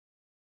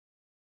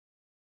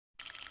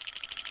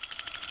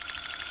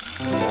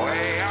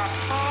Way up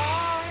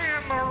high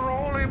in the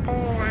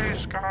roly-poly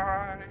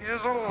sky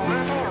is a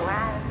little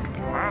round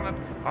planet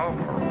of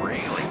a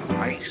really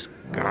nice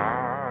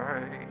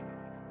guy.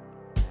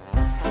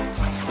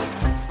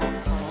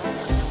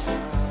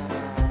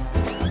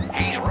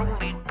 He's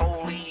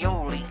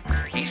roly-poly-oly,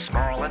 he's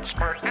small and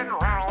smart and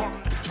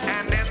round,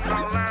 and in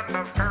the land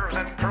of curves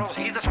and curls,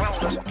 he's the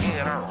swellest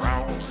kid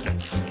around.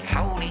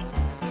 Howdy,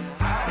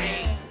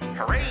 howdy,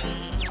 hooray,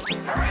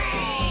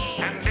 hooray!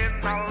 And in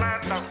the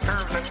land of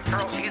curves and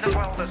curls, he's the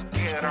swellest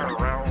kid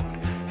around.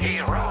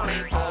 He's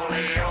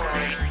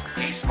roly-poly-oly,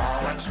 he's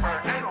small and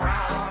smart and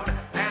round,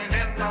 and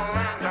in the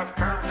land of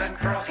curves and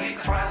curls, he's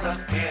the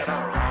swellest kid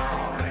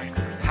around.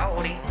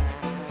 Howdy,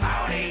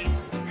 howdy,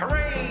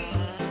 hooray,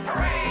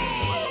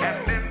 hooray!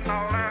 And in the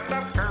land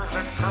of curves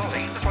and curls,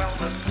 he's the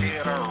swellest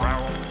kid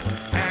around.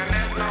 And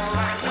in the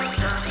land of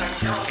curves and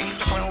curls, he's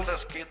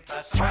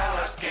the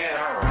swellest kid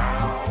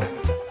around.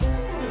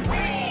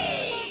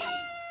 Whee!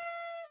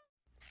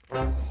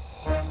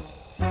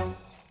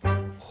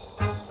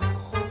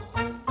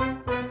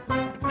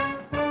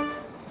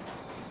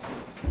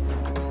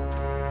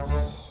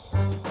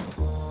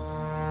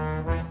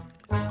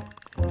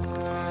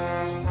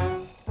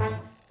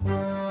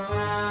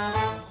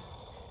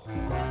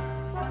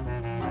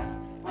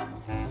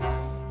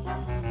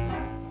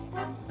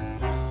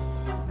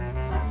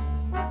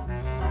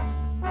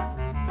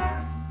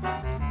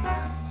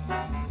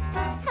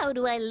 How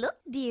do I look,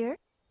 dear?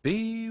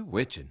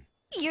 Bewitching.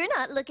 You're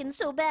not looking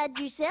so bad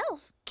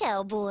yourself,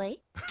 cowboy.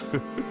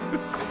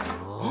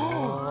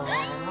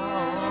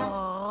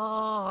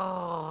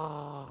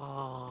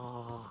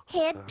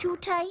 Head too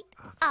tight?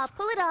 I'll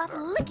pull it off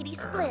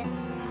lickety-split.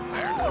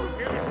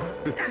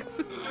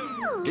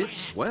 It's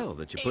swell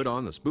that you put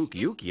on the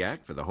Spooky Ookie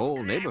act for the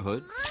whole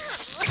neighborhood.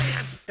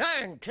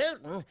 Darn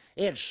tootin',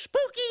 it's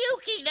Spooky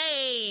Ookie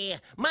Day!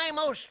 My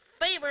most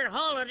favorite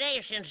holiday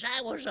since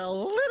I was a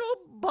little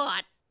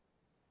bot.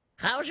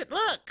 How's it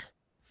look?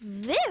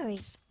 Very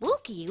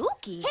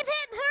spooky-ookie. Hip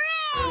hip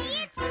hooray!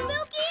 It's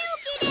Spooky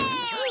Ookie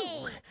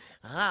Day! Ooh,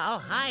 I'll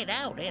hide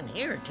out in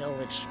here till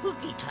it's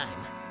spooky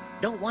time.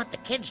 Don't want the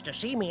kids to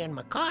see me in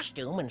my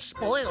costume and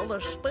spoil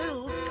the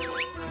spook.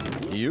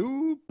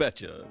 You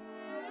betcha.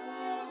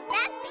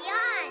 Let be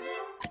on!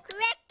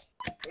 Crick!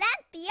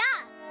 Let be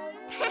off!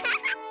 Crick!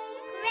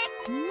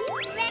 Crick!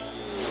 Crick!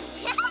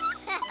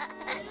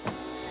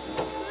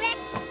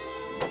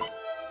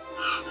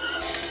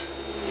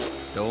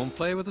 Don't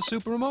play with the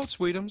super remote,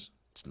 Sweetums.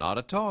 It's not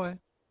a toy.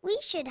 We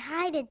should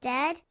hide it,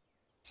 Dad.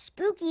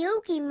 Spooky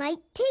Ookie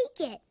might take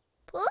it.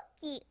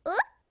 Spooky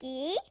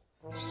Ookie?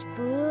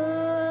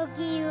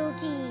 Spooky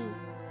Ookie.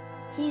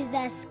 He's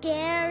the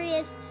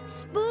scariest,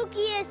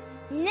 spookiest,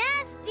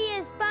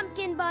 nastiest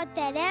pumpkin bot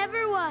that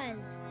ever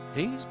was.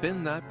 He's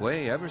been that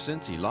way ever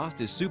since he lost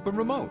his super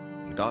remote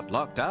and got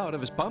locked out of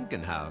his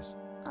pumpkin house.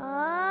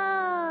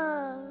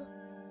 Oh.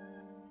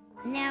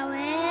 Now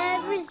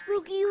every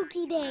Spooky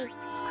Ookie Day,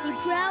 he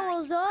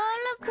prowls all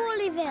of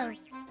Polyville,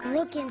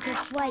 looking to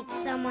swipe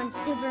someone's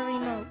super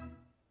remote.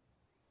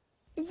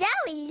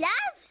 Zoe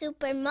loves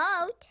super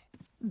remote.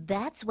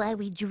 That's why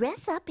we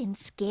dress up in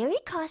scary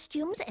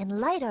costumes and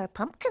light our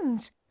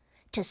pumpkins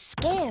to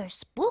scare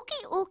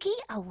Spooky Ookie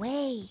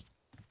away.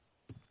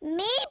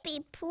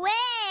 Maybe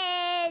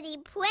pretty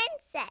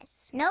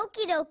princess.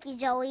 Okie dokie,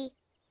 Zoe.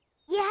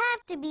 You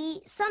have to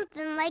be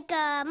something like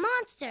a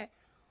monster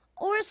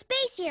or a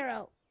space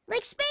hero,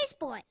 like Space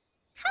Boy.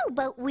 How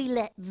about we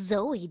let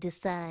Zoe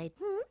decide,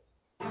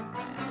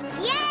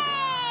 Yay!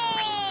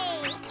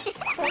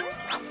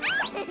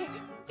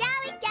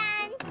 Zoe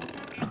done.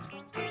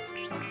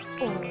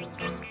 Oh,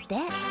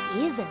 that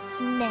is a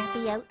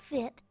snappy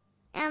outfit.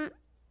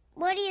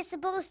 What are you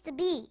supposed to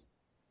be?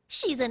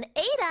 She's an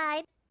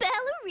eight-eyed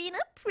ballerina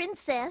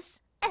princess,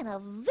 and a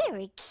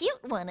very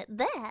cute one at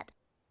that.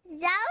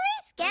 Zoe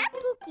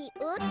Spooky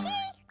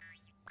Ookie?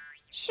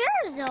 Sure,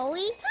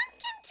 Zoe.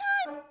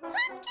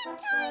 Pumpkin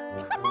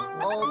time!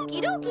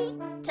 Okie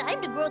dokie.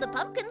 Time to grow the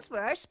pumpkins for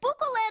our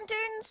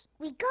spook-o-lanterns.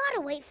 We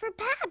gotta wait for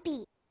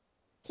Pappy.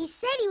 He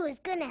said he was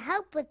gonna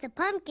help with the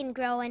pumpkin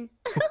growing.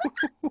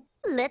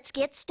 Let's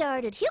get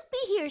started. He'll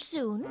be here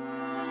soon.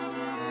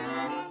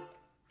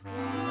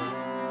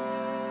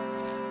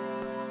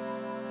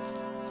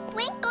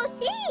 Sprinkle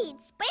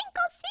seeds!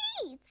 Sprinkle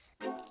seeds!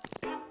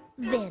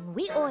 Then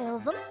we oil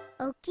them.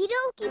 Okie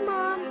dokie,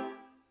 Mom.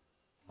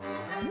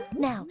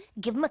 Now,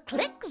 give 'em a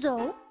click,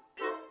 Zoe.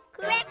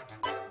 Correct.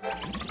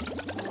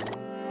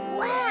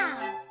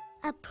 Wow!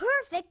 A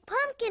perfect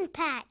pumpkin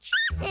patch.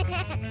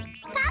 Pumpkin,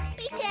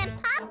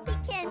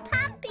 pumpkin,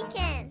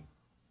 pumpkin.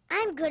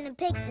 I'm gonna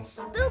pick the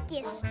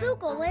spookiest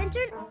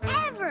spook-o-lantern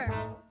ever.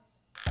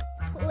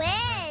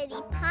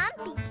 Pretty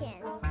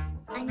pumpkin.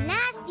 A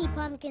nasty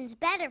pumpkin's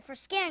better for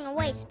scaring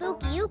away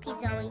Spooky Ookie,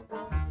 Zoe.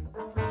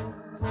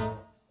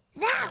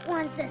 That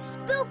one's the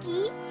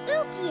spooky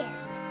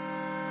ookiest.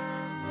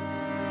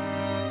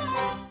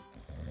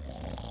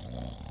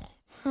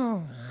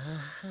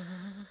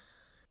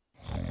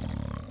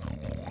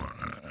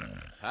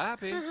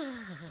 Happy.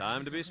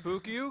 Time to be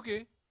Spooky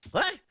Ookie.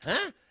 What?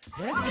 Huh?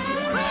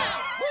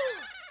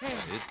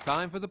 It's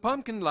time for the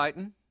pumpkin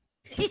lighting.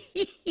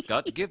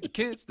 Got to give the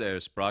kids their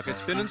sprocket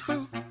spinning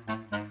spook.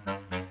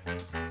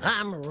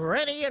 I'm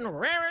ready and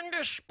raring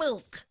to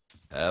spook.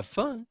 Have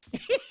fun.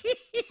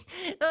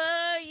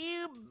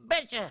 You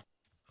betcha.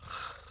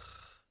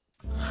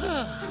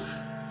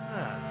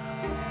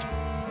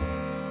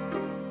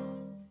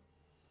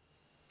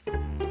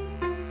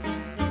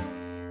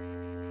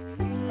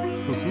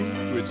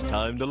 It's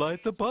time to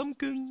light the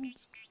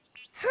pumpkins.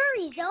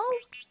 Hurry, Zoe.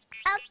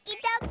 Okie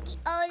dokie,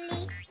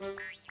 Oli.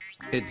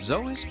 It's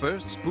Zoe's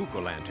first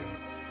spook-o-lantern.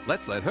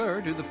 Let's let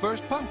her do the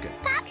first pumpkin.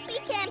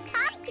 Pumpkin,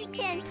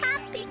 pumpkin,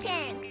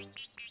 pumpkin.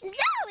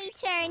 Zoe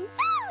turn,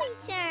 Zoe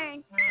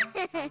turn.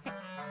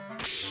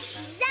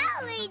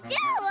 Zoe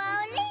do,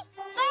 Oli.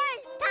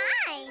 First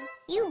time.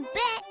 You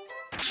bet.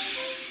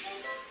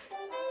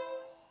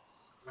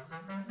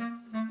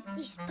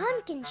 These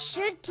pumpkins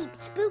should keep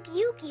Spooky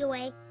Yuki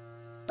away.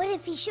 But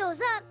if he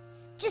shows up,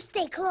 just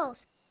stay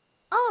close.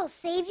 I'll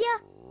save ya.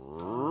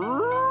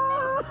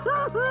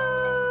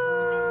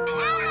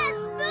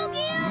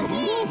 Spooky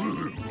Yuki!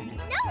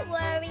 Don't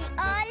worry,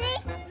 Oli.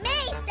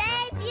 May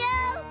save you.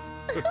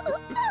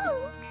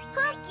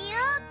 Hooky,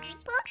 ooky,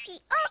 pooky,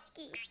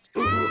 ooky.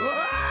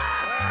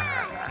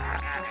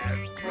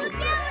 Look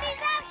out,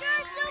 he's after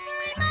our super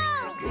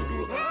remote.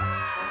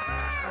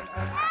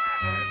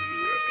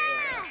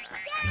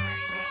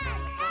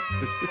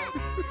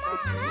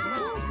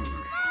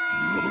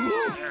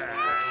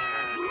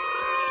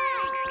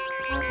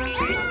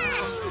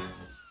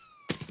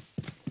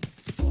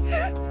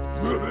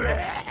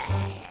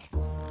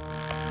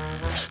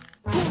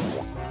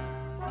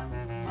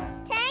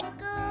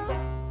 Tanku,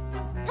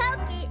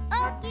 pokey,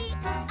 okey,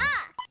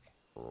 off.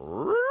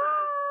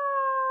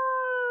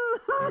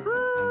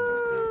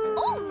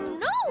 Oh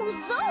no,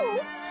 Zoe!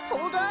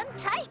 Hold on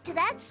tight to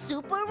that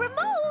super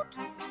remote.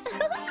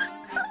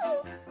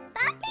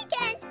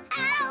 Pumpkins,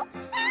 help!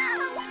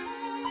 Help!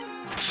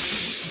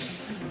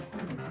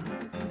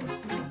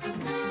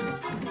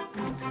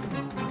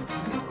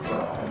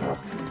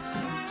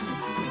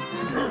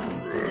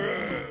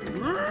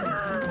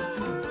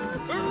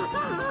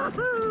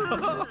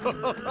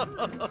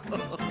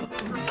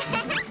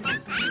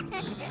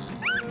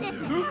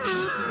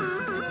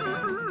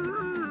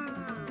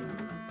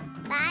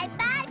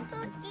 Bye-bye,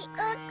 Pookie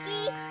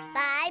Ookie.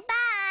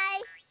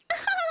 Bye-bye.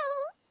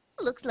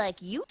 Looks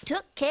like you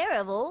took care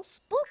of old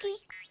Spooky.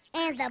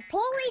 And the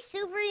Polly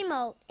Super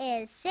Remote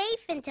is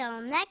safe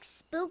until next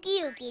Spooky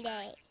Yuki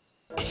Day.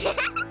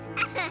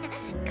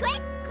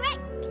 Quick, quick.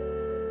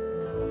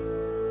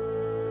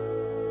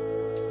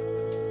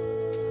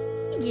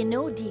 You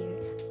know, dear,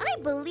 I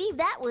believe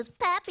that was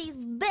Pappy's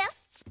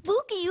best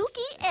Spooky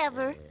Yuki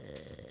ever.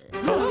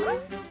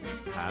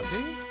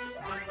 Happy?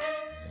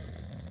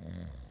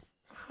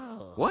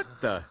 What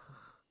the?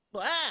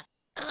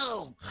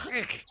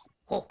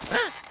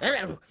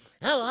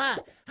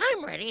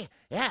 I'm ready.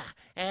 Yeah,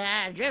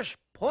 just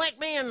point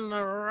me in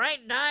the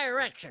right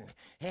direction.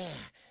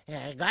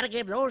 Gotta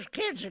give those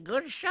kids a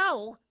good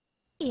show.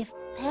 If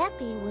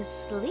Pappy was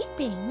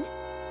sleeping...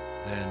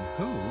 Then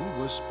who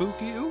was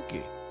Spooky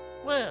Ookie?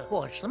 Well,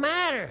 what's the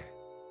matter?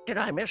 Did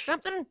I miss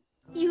something?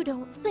 You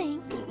don't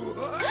think?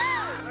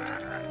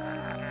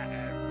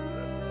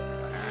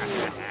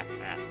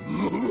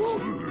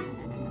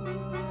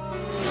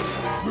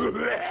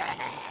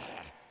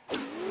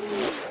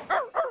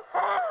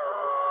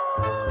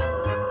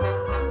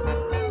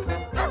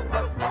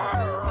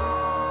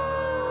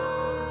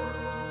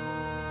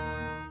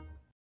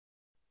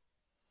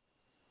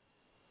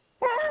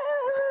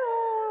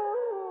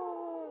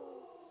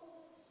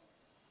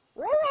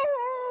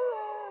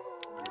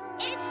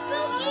 It's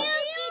Spooky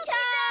Yuki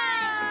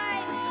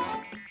time!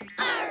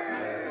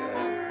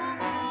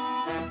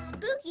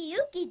 Spooky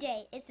Yuki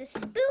Day is the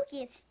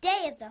spookiest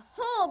day of the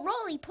whole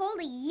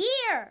roly-poly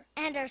year.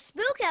 And our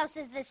spook house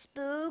is the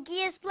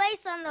spookiest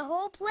place on the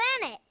whole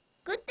planet.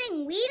 Good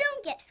thing we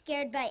don't get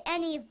scared by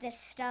any of this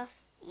stuff.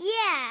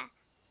 Yeah,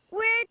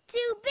 we're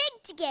too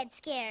big to get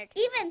scared.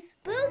 Even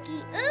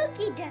Spooky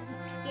Ookie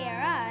doesn't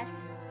scare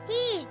us.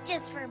 He's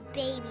just for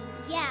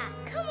babies. Yeah,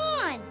 come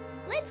on.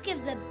 Let's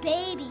give the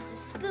babies a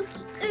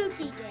Spooky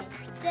Ookie Day.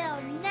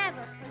 They'll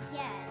never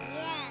forget.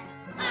 Yeah.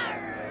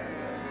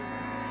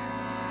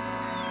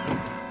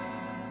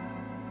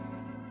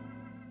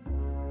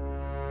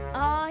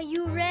 Are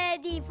you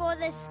ready for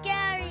the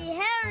scary,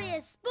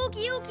 hairiest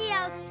Spooky Ookie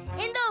house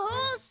in the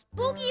whole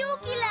Spooky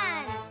Ookie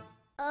land?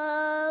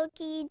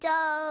 Okie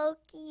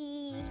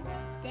dokie.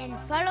 Then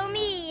follow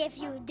me if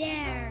you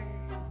dare.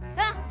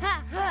 Ha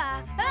ha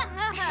ha ha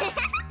ha ha.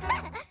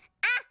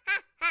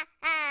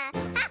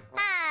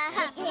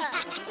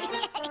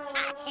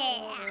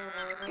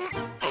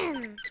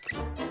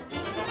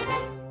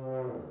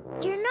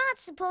 You're not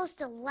supposed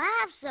to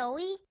laugh,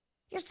 Zoe.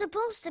 You're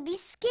supposed to be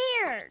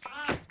scared.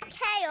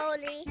 Okay,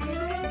 Oli.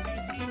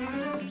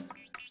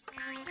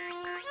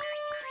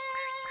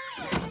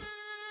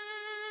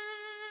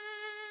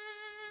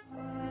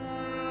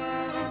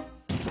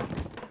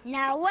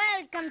 Now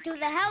welcome to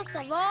the house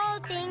of all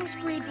things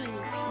creepy.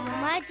 You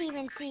might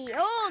even see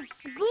old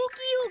Spooky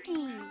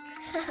Ookie.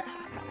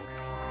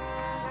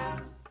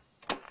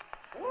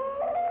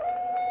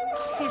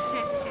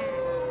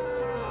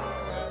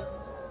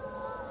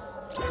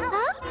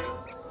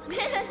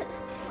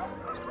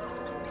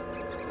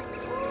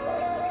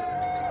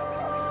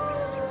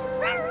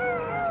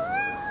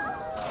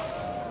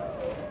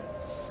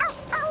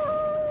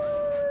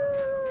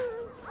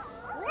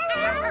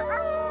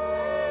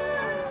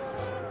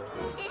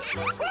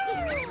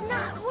 It's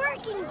not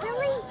working,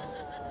 Billy.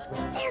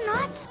 They're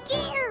not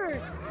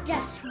scared.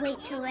 Just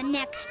wait till the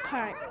next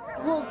part.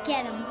 We'll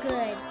get them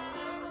good.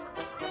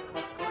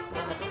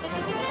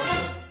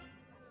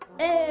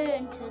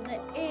 Into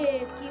the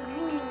icky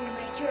room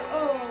at your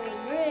own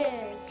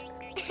risk.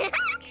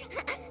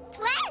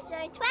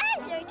 Treasure,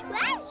 treasure,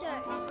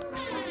 treasure.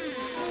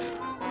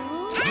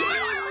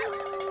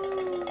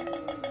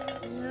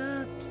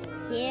 Look,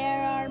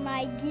 here are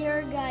my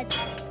gear guts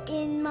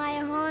in my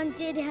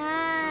haunted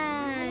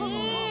hand.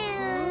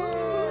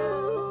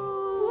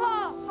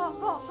 Wah, ha,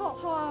 ha, ha,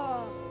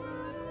 ha.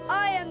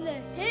 I am the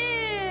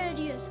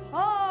hideous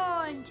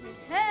haunted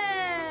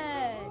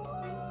head.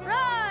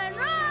 Run,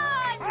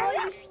 run, while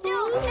you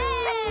still can.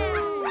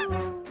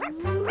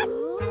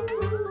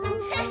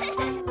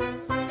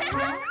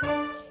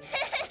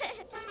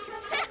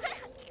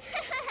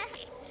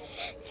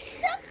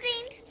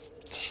 Something's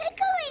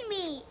tickling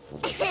me.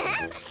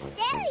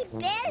 Silly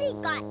Billy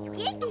got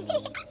giddy.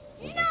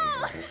 No,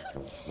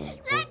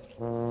 that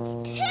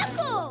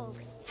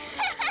tickles.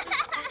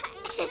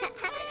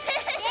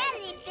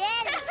 Billy,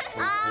 Billy,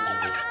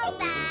 all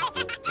back.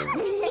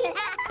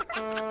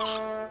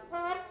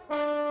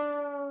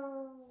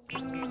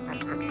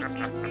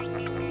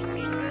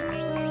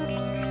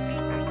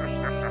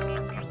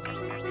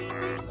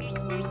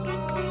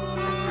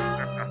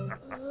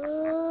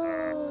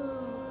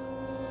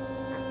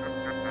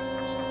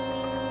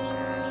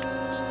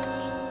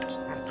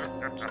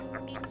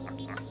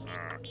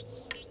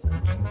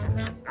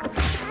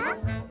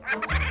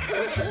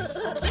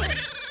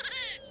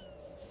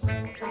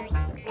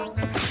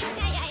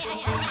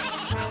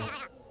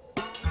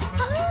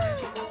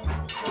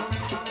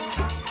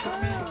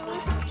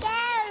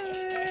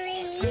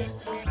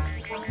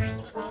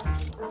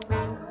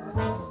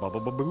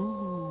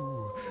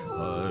 Ba-ba-ba-boo.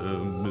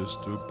 I'm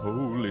Mr.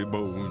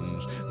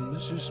 Polybones.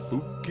 This is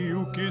Spooky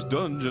Ookie's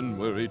dungeon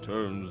where he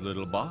turns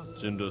little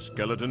bots into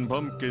skeleton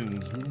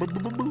pumpkins.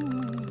 Ba-ba-ba-boo.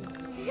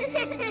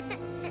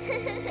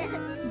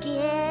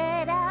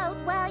 Get out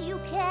while you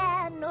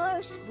can, or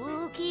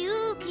Spooky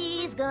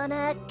Ookie's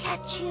gonna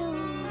catch you.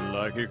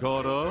 Like he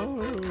caught us.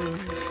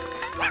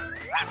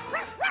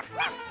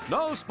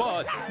 No,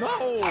 Spot!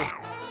 No!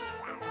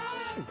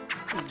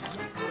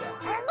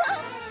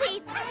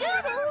 Oopsie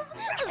doodles!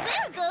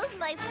 There goes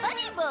my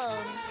funny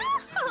bone.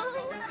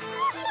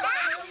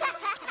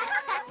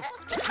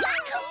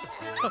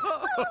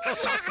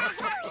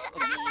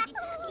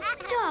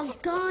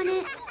 Doggone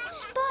it.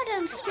 Spot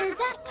scared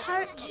that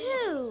part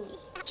too.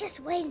 Just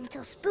wait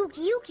until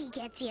Spooky Ookie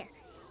gets here.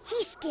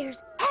 He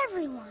scares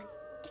everyone.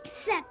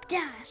 Except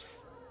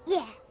us.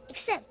 Yeah,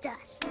 except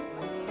us.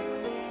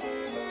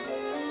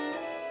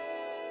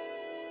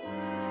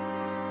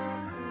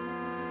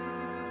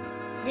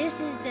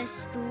 This is the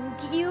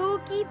Spooky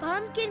Ookie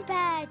Pumpkin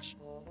Patch.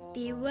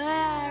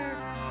 Beware,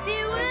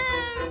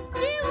 beware,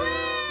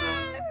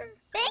 beware.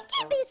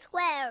 Binky be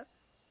square,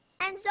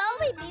 and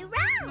Zoe be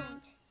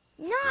round.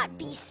 Not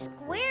be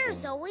square,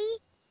 Zoe.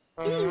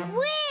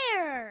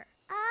 Beware.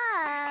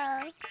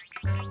 Oh.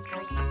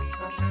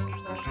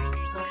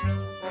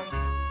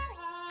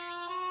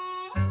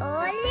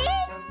 Ollie?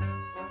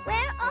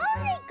 Where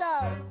Ollie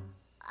go?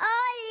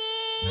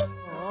 Ollie!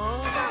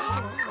 Oh.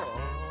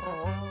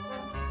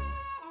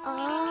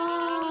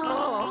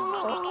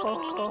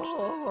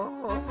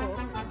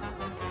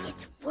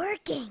 It's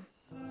working.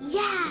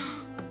 Yeah.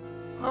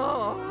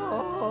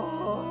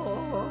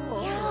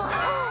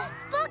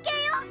 Spooky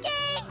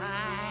Ookie! I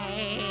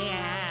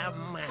am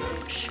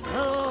Spooky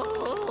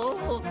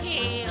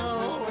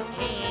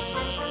Ookie.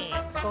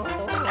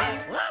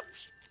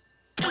 Whoops!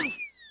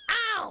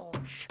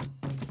 Ouch!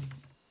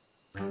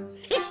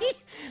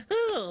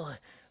 Ooh,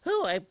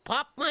 I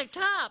popped my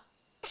top.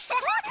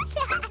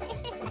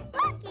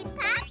 Spooky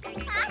pop,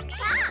 pop,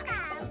 pop.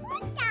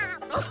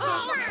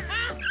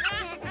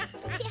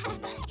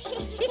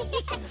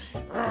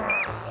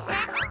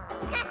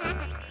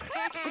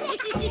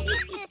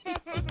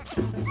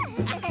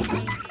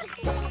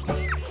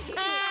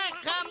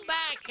 Come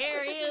back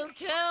here, you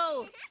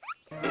two.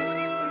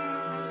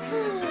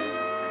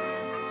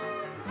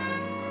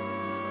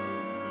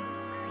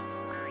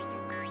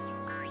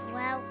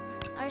 Well,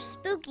 our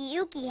Spooky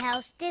Ookie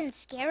house didn't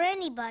scare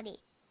anybody.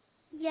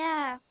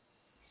 Yeah,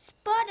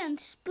 Spot and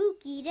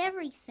Spookied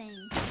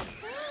everything.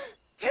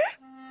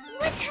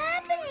 What's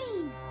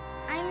happening?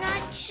 I'm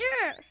not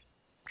sure.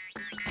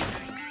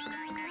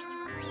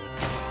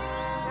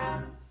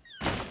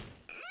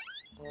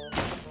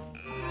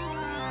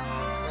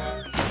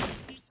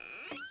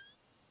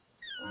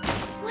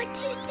 What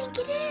do you think?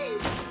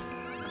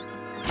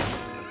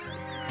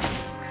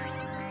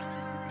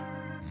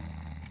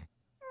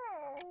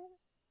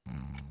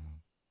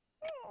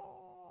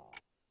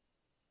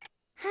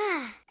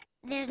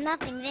 There's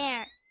nothing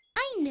there.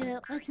 I knew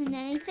it wasn't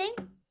anything.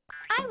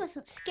 I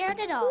wasn't scared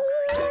at all.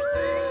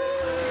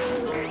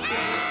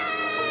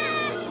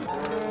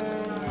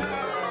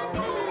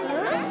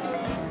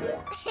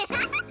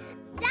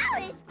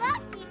 Sorry,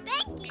 Spooky,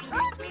 Binky,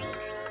 Ookie.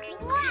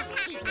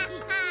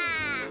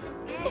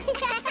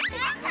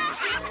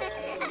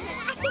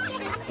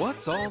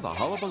 What's all the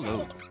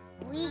hullabaloo?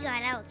 We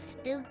got out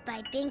spooked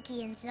by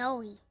Binky and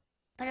Zoe.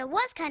 But it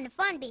was kind of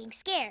fun being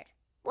scared.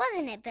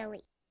 Wasn't it,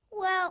 Billy?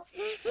 Well,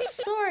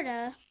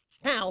 sorta.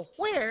 Now,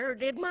 where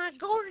did my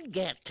gourd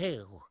get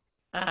to?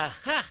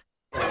 Aha!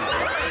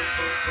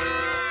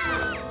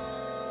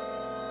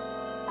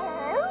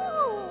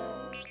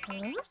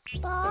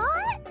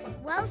 Spot?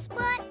 Well,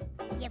 Spot,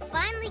 you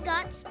finally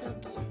got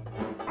Spooky.